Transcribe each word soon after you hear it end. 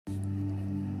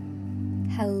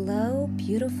Hello,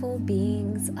 beautiful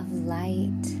beings of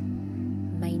light.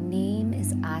 My name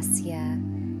is Asya,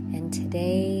 and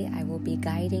today I will be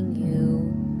guiding you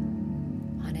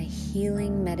on a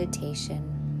healing meditation.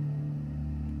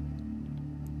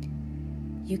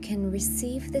 You can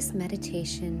receive this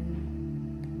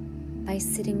meditation by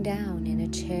sitting down in a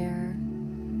chair,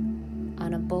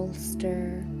 on a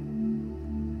bolster,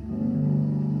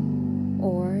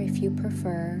 or if you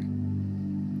prefer,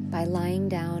 by lying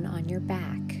down on your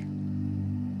back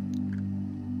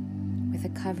with a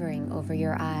covering over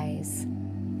your eyes.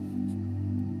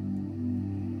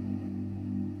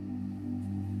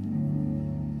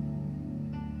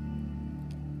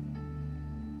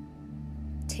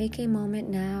 Take a moment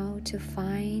now to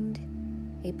find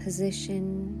a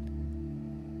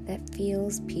position that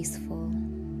feels peaceful.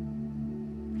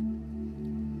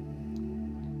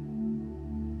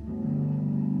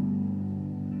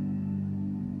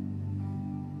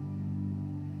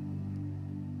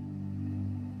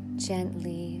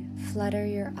 Gently flutter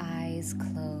your eyes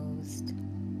closed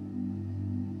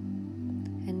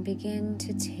and begin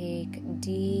to take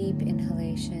deep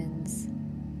inhalations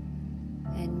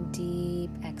and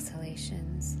deep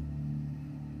exhalations.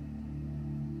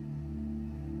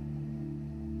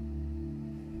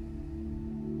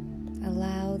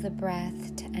 Allow the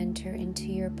breath to enter into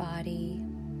your body,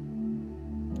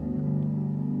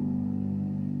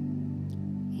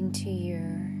 into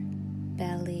your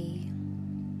belly,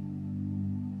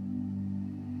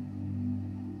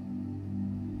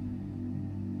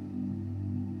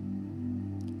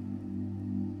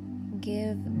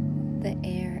 give the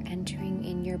air entering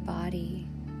in your body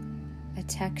a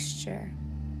texture,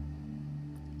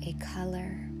 a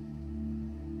color.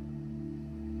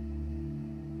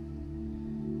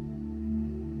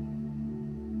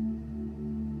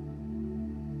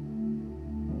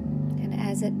 And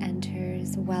as it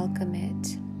enters, welcome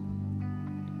it.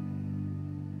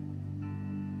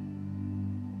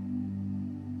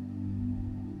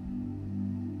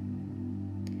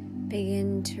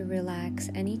 Begin to relax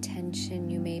any tension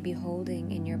you may be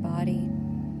holding in your body.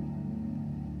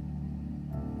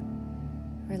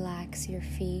 Relax your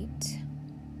feet,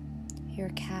 your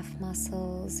calf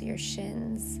muscles, your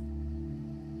shins,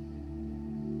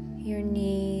 your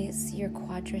knees, your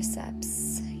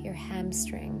quadriceps, your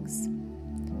hamstrings.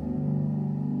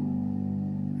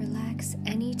 Relax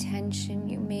any tension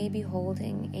you may be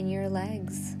holding in your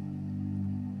legs.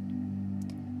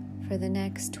 For the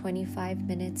next 25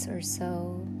 minutes or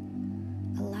so,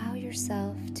 allow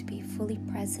yourself to be fully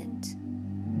present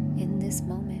in this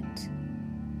moment.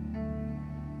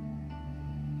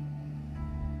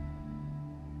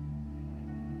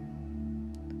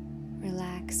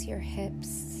 Relax your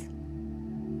hips,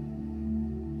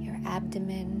 your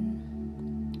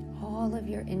abdomen, all of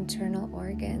your internal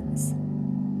organs.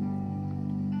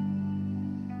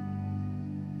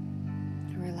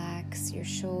 Relax your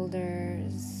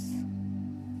shoulders,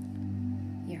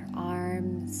 your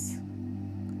arms,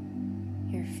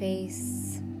 your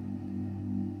face.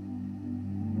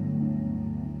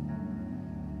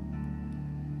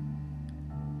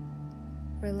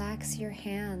 Relax your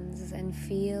hands and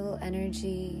feel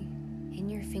energy in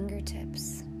your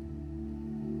fingertips.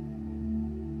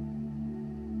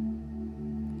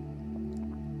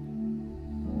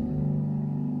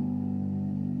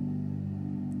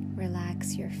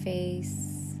 Relax your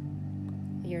face,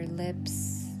 your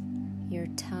lips, your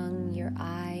tongue, your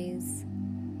eyes.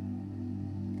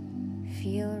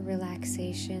 Feel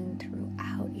relaxation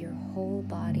throughout your whole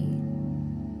body.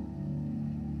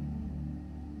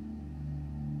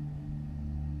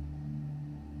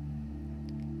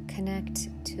 Connect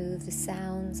to the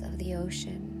sounds of the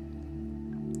ocean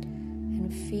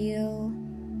and feel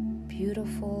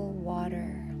beautiful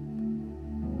water.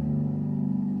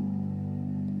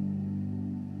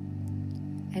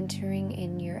 Entering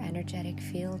in your energetic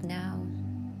field now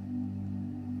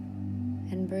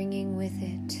and bringing with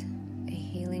it a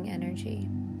healing energy.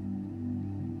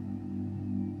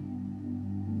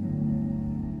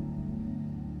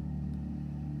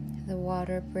 The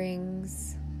water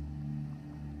brings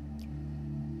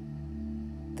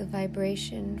the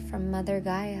vibration from Mother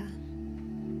Gaia,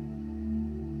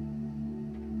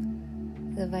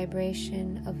 the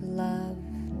vibration of love,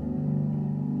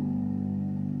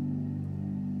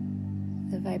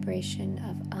 the vibration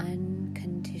of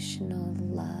unconditional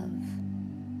love.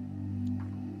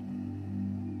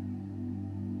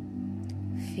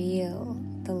 Feel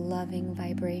the loving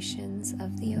vibrations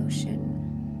of the ocean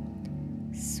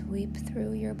sweep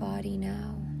through your body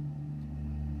now.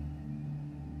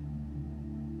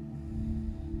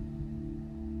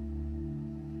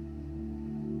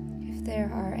 if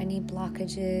there are any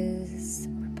blockages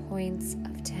or points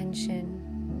of tension,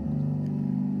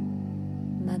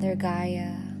 Mother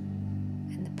Gaia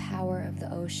and the power of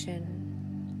the ocean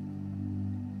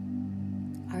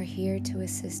are here to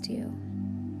assist you.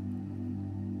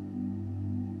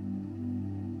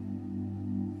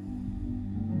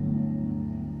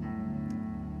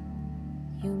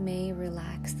 You may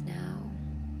relax now.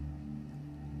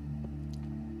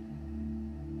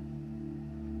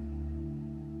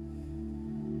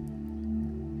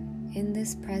 In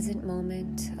this present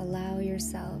moment, allow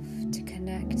yourself to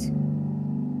connect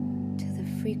to the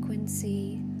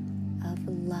frequency of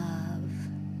love,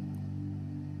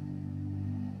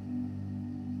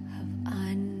 of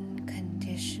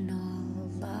unconditional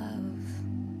love,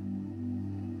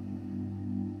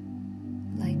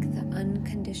 like the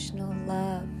unconditional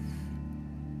love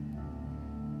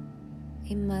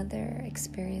a mother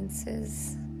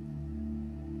experiences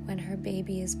when her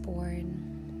baby is born.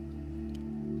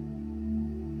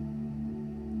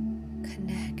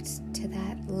 Connect to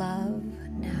that love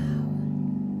now.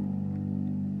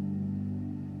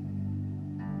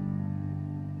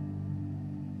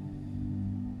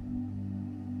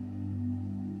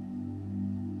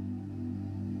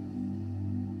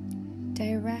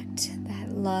 Direct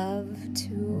that love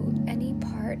to any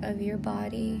part of your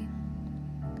body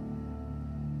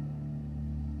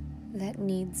that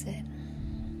needs it.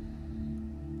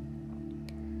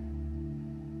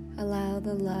 Allow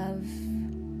the love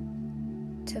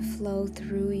to flow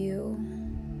through you,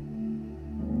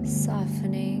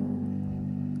 softening,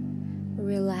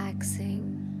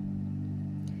 relaxing,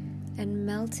 and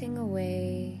melting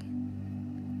away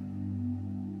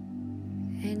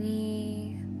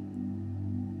any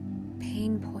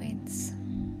pain points.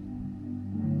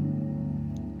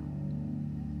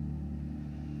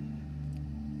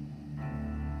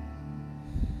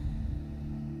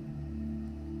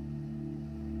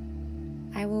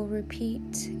 I will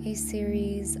repeat a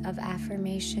series of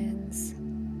affirmations,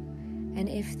 and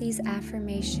if these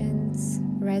affirmations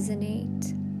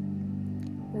resonate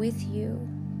with you,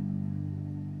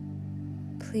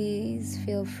 please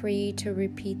feel free to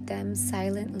repeat them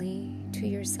silently to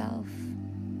yourself.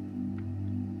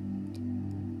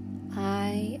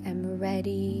 I am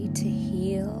ready to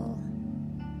heal.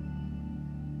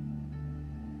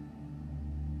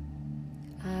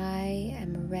 I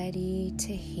am ready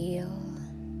to heal.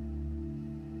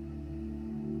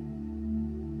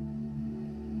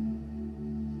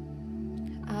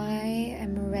 I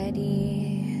am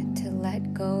ready to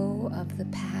let go of the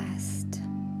past.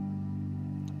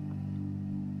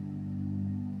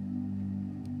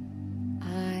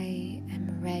 I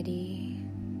am ready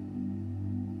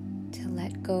to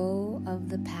let go of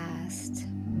the past.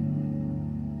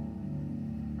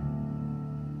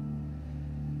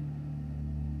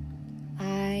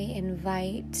 I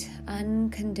invite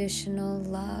unconditional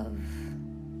love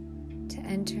to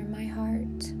enter my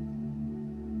heart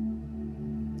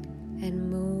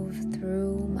and move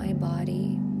through my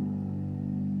body.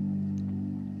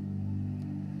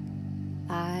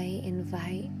 I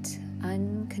invite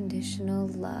unconditional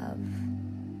love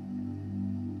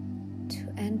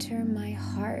to enter my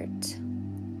heart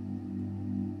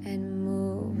and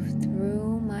move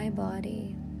through my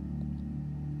body.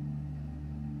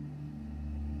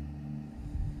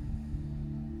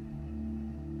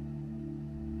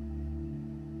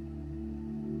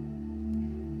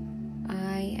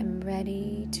 I am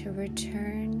ready to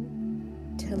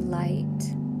return to light.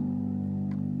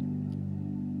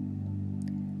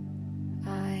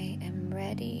 I am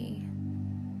ready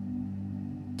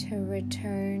to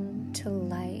return to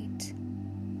light.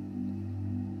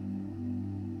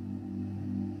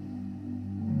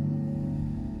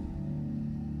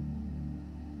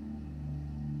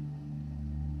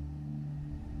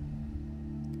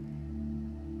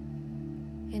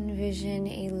 Envision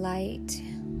a light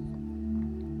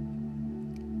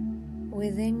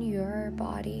within your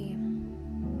body,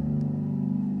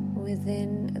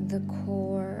 within the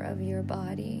core of your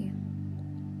body.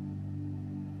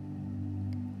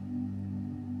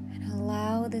 And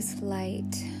allow this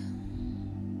light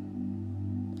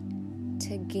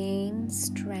to gain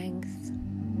strength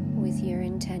with your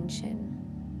intention.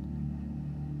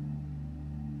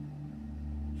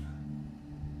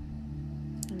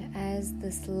 And as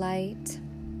this light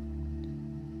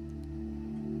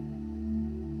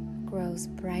grows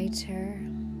brighter,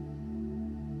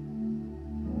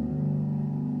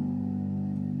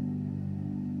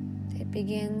 it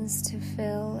begins to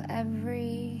fill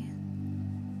every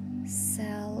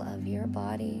cell of your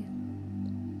body,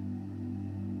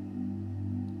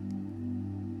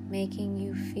 making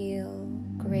you feel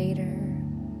greater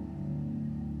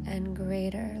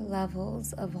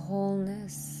levels of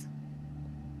wholeness.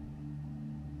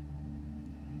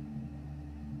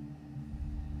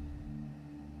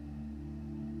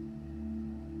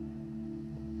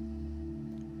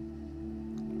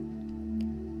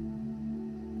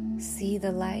 See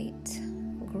the light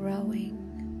growing,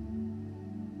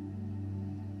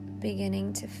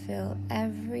 beginning to fill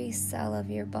every cell of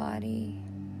your body,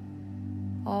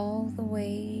 all the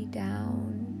way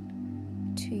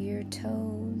down to your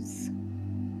toes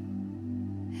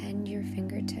and your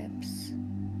fingertips.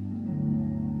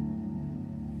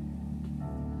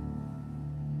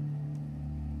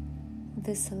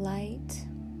 This light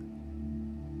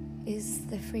is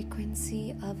the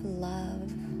frequency of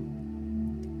love,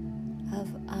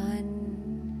 of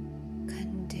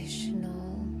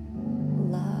unconditional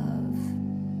love,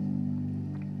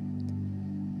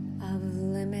 of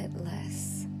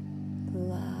limitless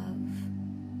love.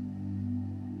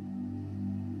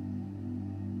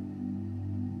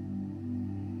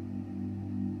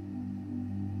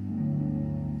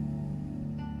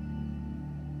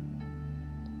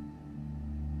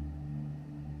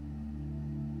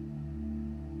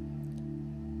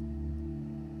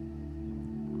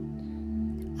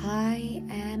 I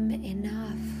am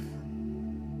enough.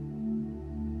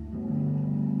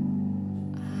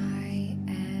 I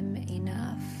am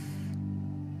enough.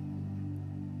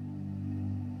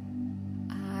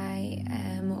 I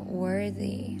am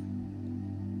worthy.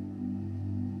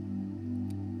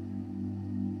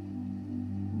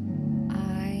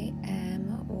 I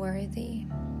am worthy.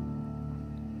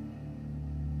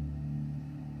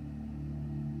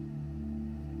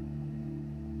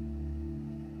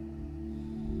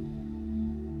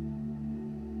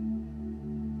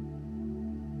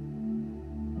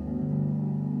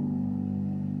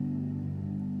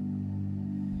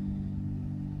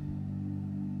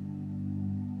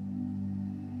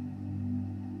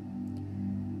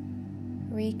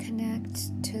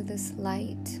 Reconnect to this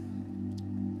light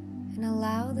and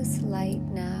allow this light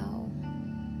now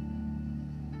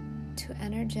to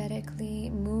energetically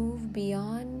move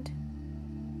beyond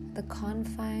the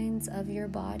confines of your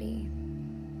body.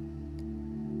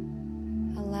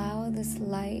 Allow this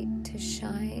light to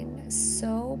shine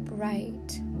so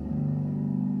bright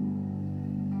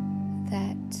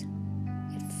that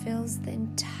it fills the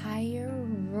entire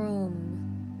room.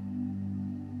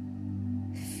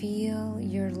 Feel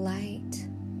your light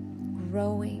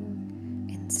growing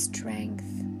in strength.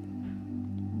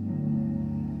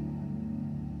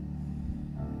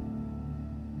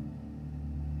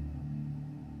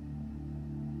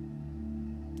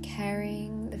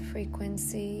 Carrying the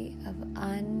frequency of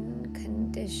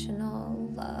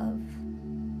unconditional love.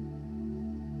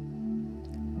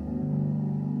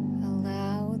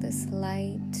 Allow this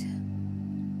light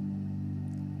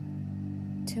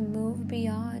to move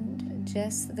beyond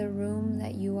just the room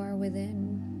that you are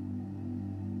within.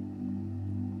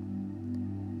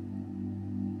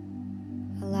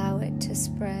 Allow it to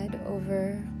spread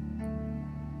over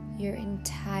your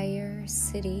entire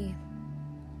city.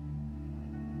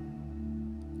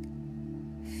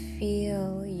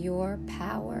 Feel your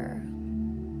power.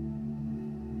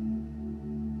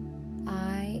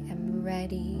 I am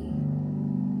ready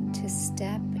to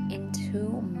step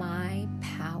into my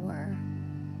power.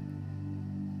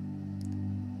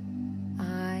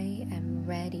 I am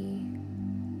ready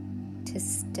to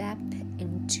step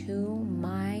into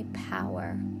my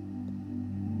power.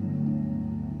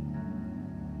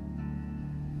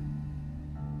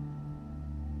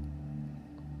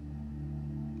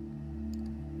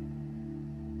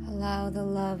 Allow the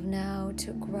love now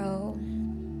to grow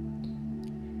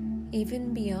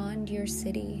even beyond your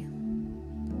city.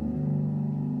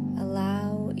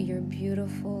 Allow your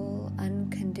beautiful,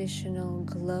 unconditional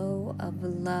glow of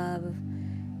love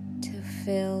to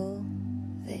fill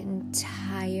the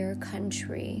entire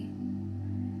country,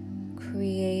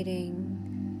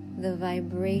 creating the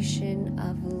vibration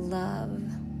of love,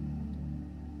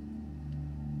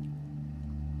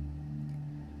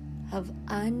 of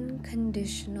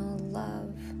unconditional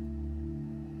love.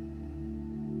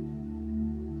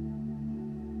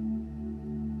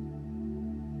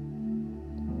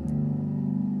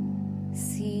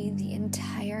 See the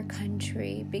entire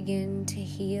country begin to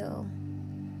heal.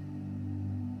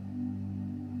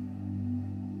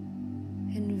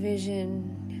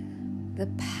 Envision the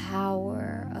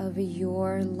power of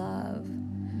your love,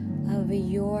 of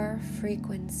your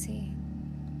frequency.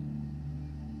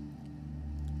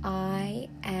 I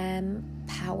am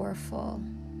powerful.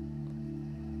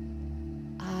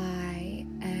 I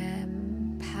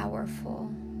am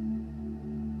powerful.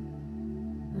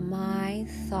 My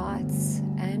thoughts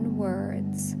and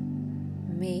words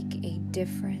make a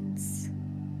difference.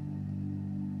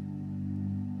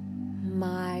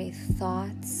 My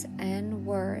thoughts and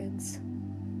words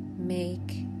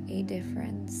make a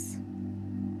difference.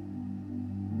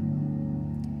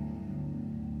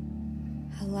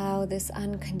 Allow this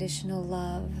unconditional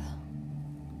love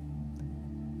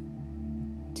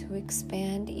to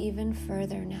expand even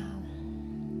further now.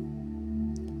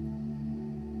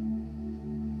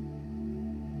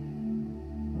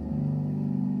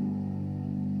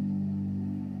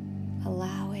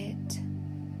 Allow it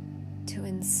to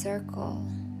encircle,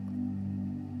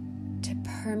 to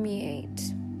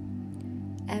permeate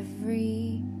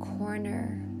every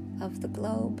corner of the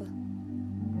globe.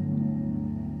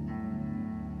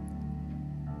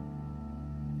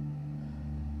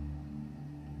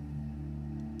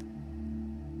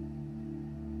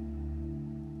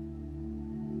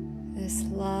 This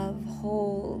love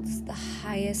holds the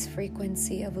highest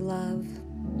frequency of love,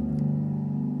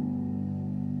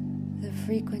 the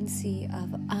frequency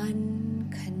of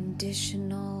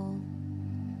unconditional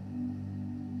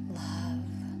love,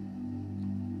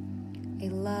 a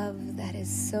love that is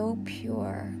so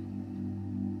pure,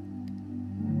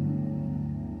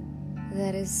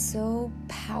 that is so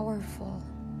powerful,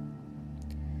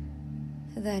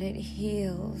 that it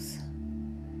heals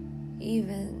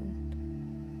even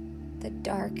the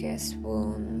darkest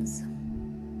wounds.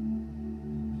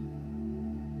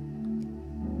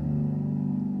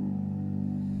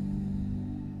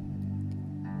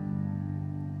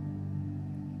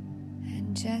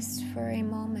 And just for a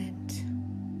moment,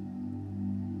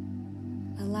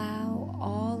 allow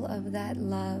all of that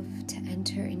love to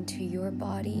enter into your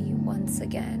body once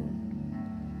again.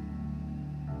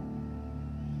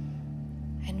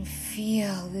 And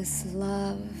feel this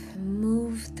love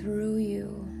move through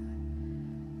you,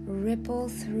 ripple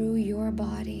through your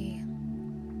body.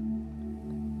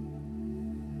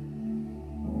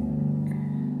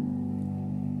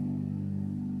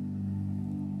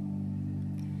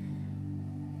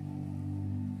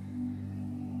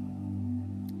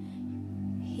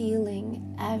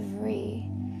 Healing every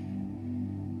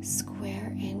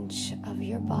square inch of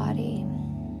your body.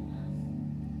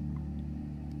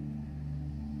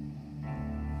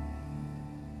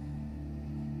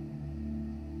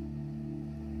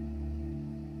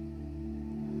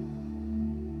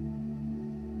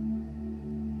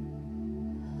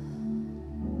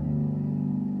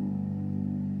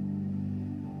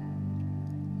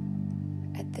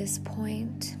 At this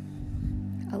point,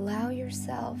 allow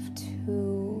yourself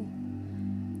to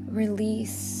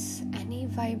release any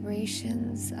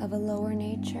vibrations of a lower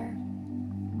nature.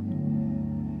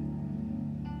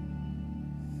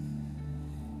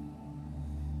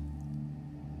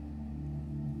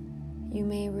 You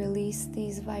may release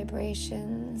these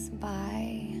vibrations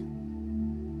by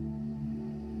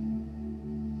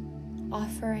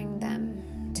offering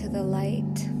them to the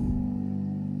light.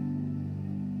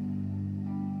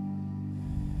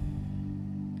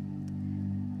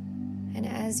 And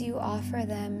as you offer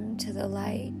them to the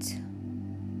light,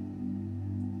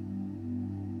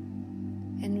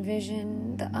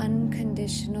 envision the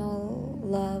unconditional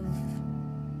love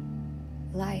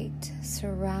light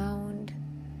surround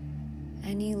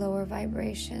any lower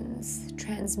vibrations,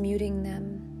 transmuting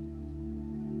them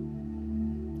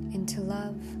into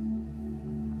love.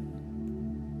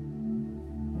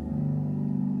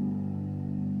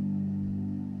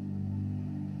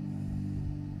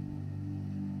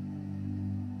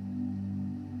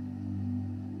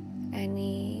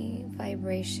 Any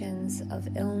vibrations of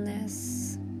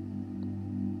illness,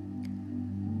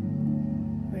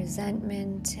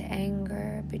 resentment,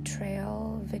 anger,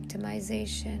 betrayal,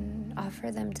 victimization, offer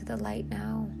them to the light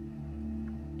now.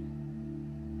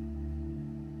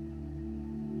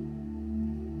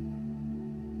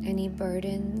 Any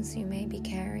burdens you may be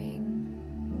carrying,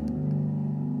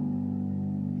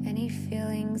 any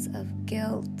feelings of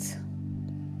guilt,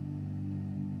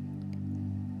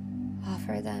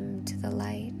 offer them to the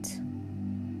light.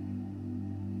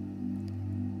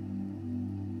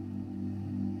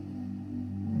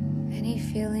 Any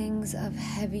feelings of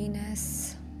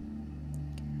heaviness,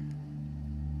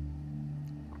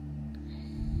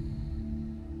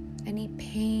 any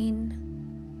pain,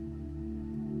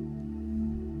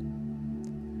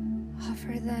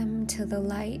 offer them to the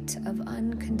light of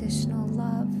unconditional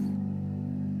love.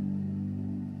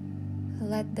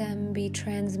 Let them be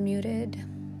transmuted.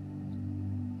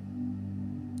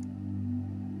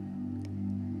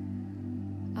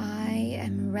 I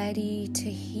am ready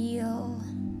to heal.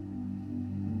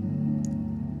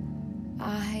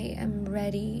 I am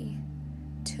ready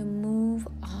to move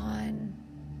on.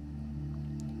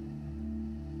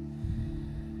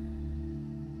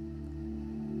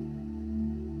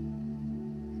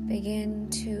 Begin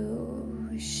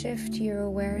to shift your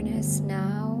awareness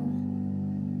now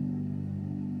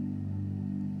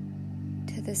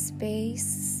to the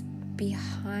space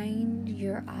behind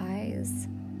your eyes.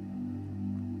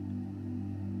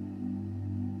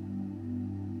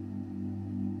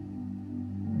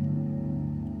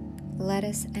 Let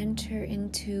us enter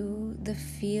into the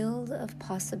field of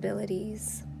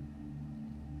possibilities.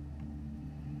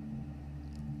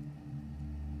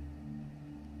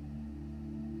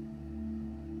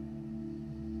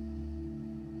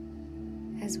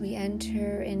 As we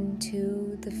enter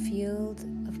into the field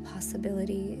of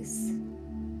possibilities,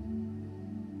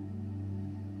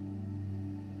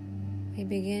 we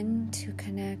begin to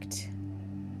connect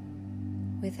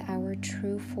with our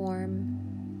true form,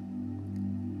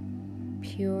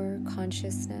 pure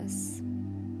consciousness.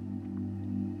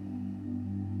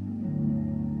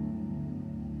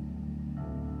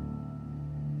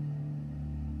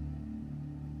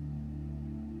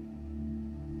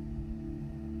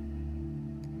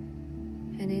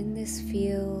 And in this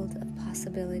field of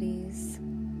possibilities,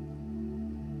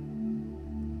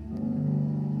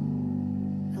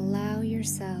 allow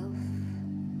yourself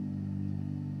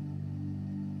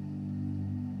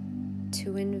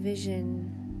to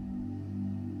envision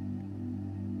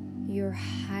your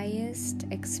highest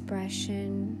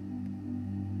expression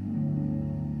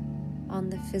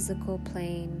on the physical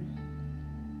plane.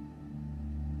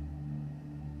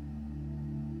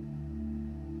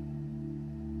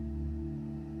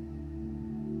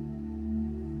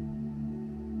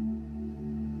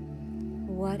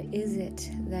 What is it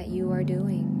that you are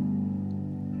doing?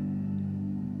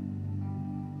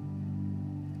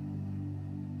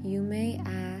 You may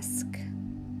ask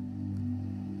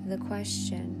the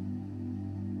question,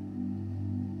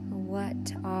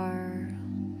 what are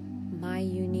my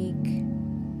unique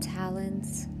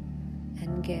talents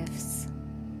and gifts?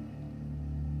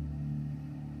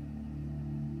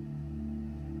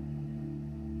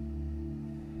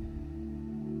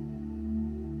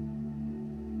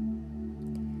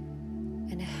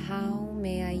 And how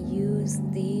may I use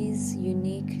these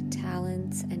unique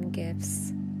talents and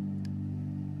gifts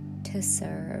to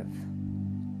serve?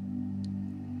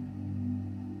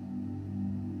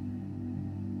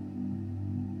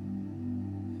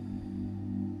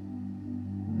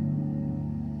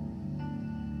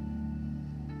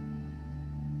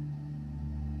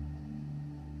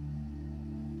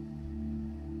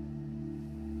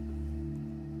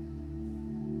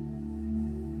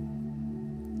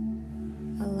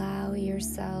 Allow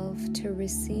yourself to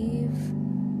receive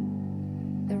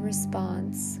the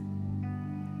response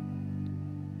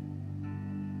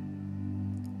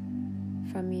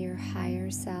from your higher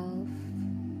self,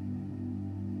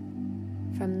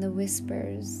 from the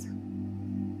whispers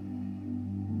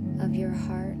of your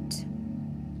heart.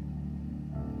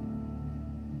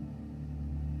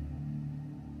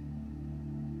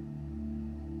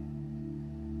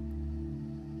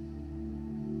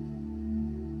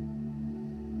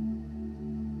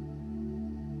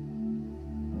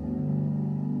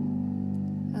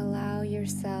 Allow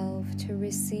yourself to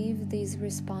receive these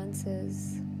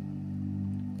responses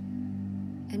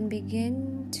and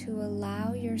begin to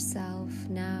allow yourself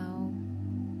now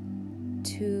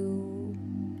to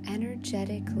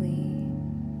energetically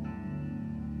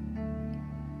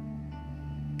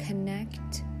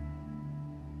connect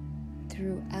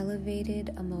through elevated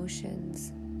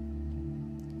emotions.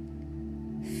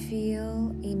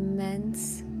 Feel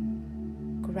immense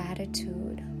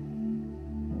gratitude,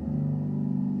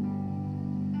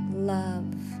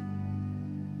 love,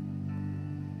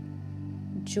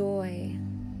 joy,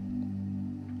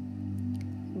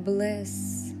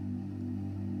 bliss,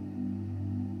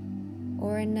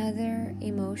 or another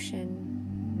emotion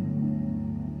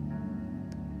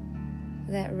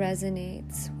that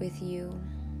resonates with you.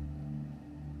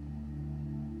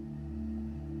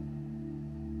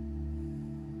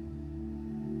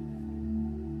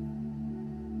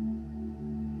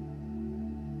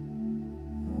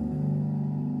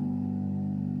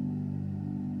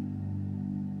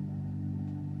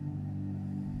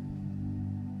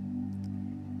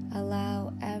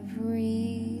 Allow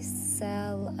every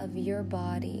cell of your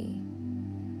body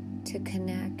to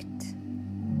connect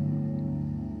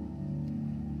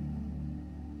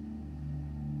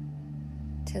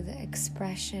to the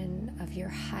expression of your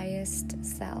highest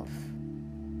self.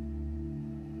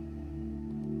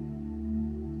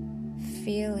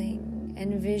 Feeling,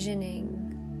 envisioning,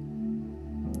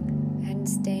 and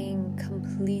staying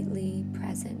completely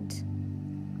present.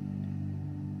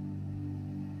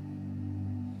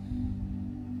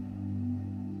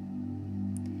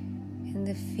 In in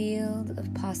the field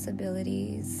of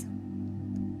possibilities.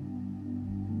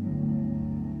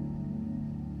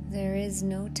 There is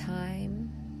no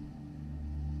time,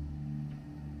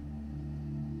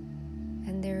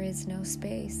 and there is no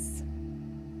space.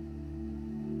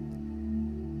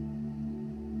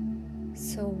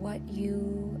 So what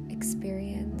you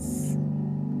experience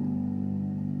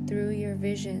through your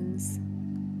visions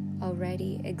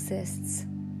already exists.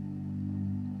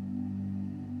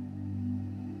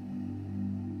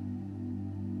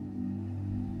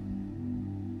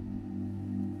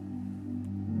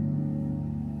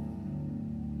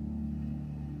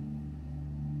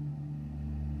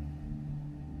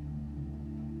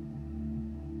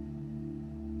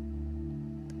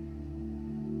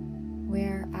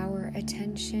 Where our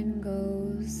attention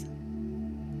goes,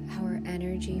 our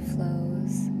energy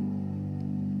flows,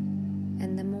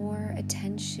 and the more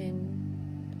attention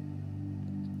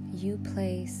you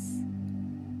place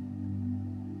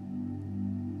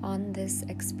on this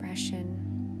expression,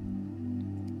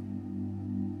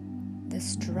 the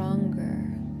stronger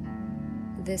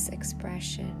this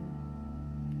expression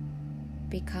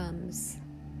becomes.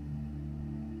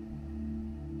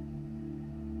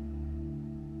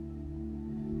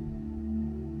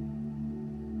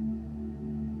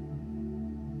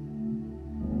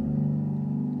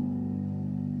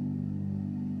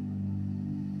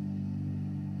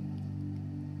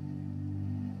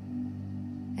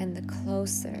 And the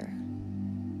closer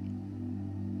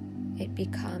it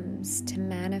becomes to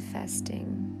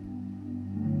manifesting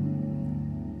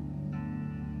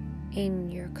in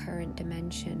your current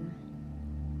dimension.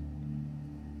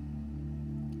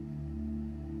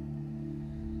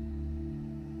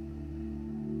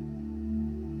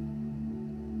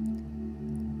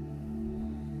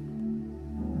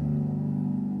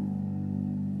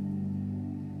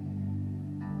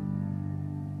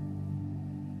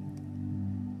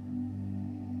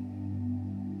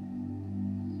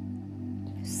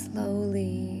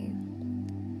 Slowly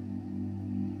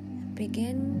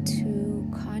begin to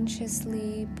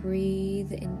consciously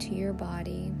breathe into your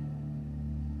body.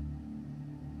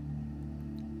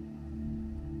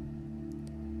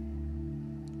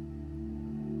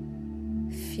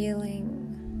 Feeling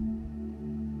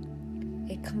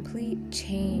a complete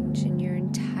change in your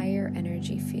entire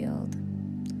energy field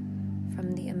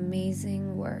from the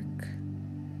amazing work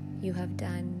you have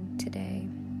done today.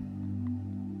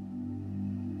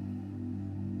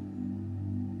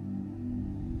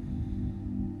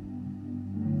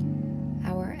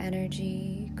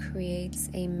 Energy creates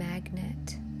a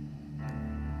magnetic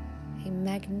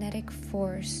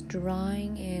force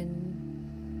drawing in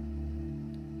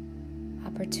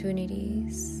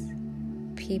opportunities,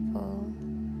 people,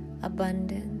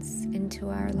 abundance into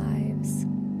our lives.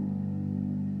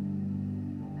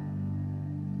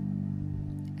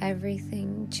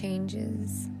 Everything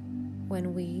changes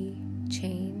when we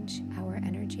change our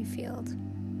energy field.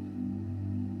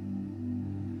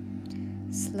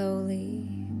 Slowly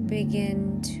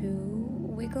begin to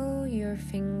wiggle your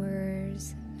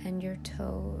fingers and your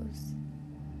toes,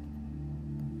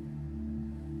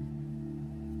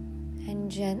 and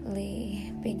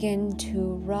gently begin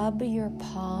to rub your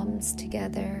palms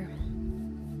together,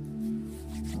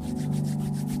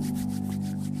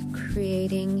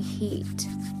 creating heat.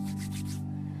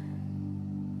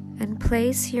 And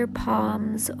place your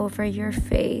palms over your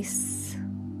face,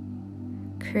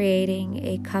 creating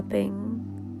a cupping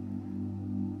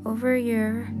over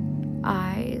your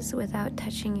eyes without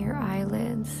touching your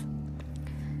eyelids.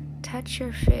 Touch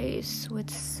your face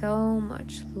with so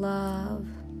much love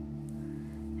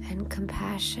and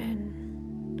compassion,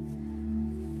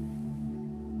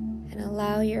 and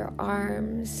allow your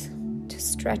arms to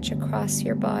stretch across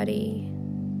your body.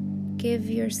 Give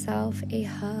yourself a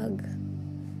hug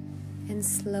and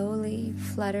slowly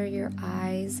flutter your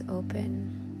eyes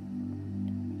open.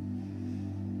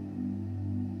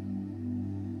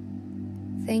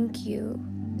 Thank you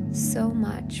so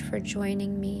much for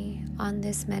joining me on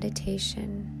this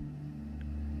meditation.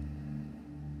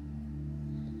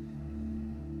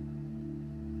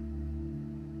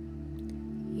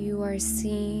 You are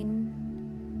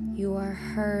seen, you are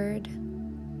heard,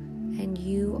 and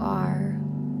you are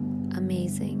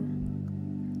amazing.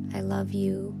 I love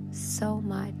you so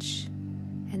much,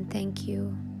 and thank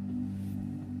you.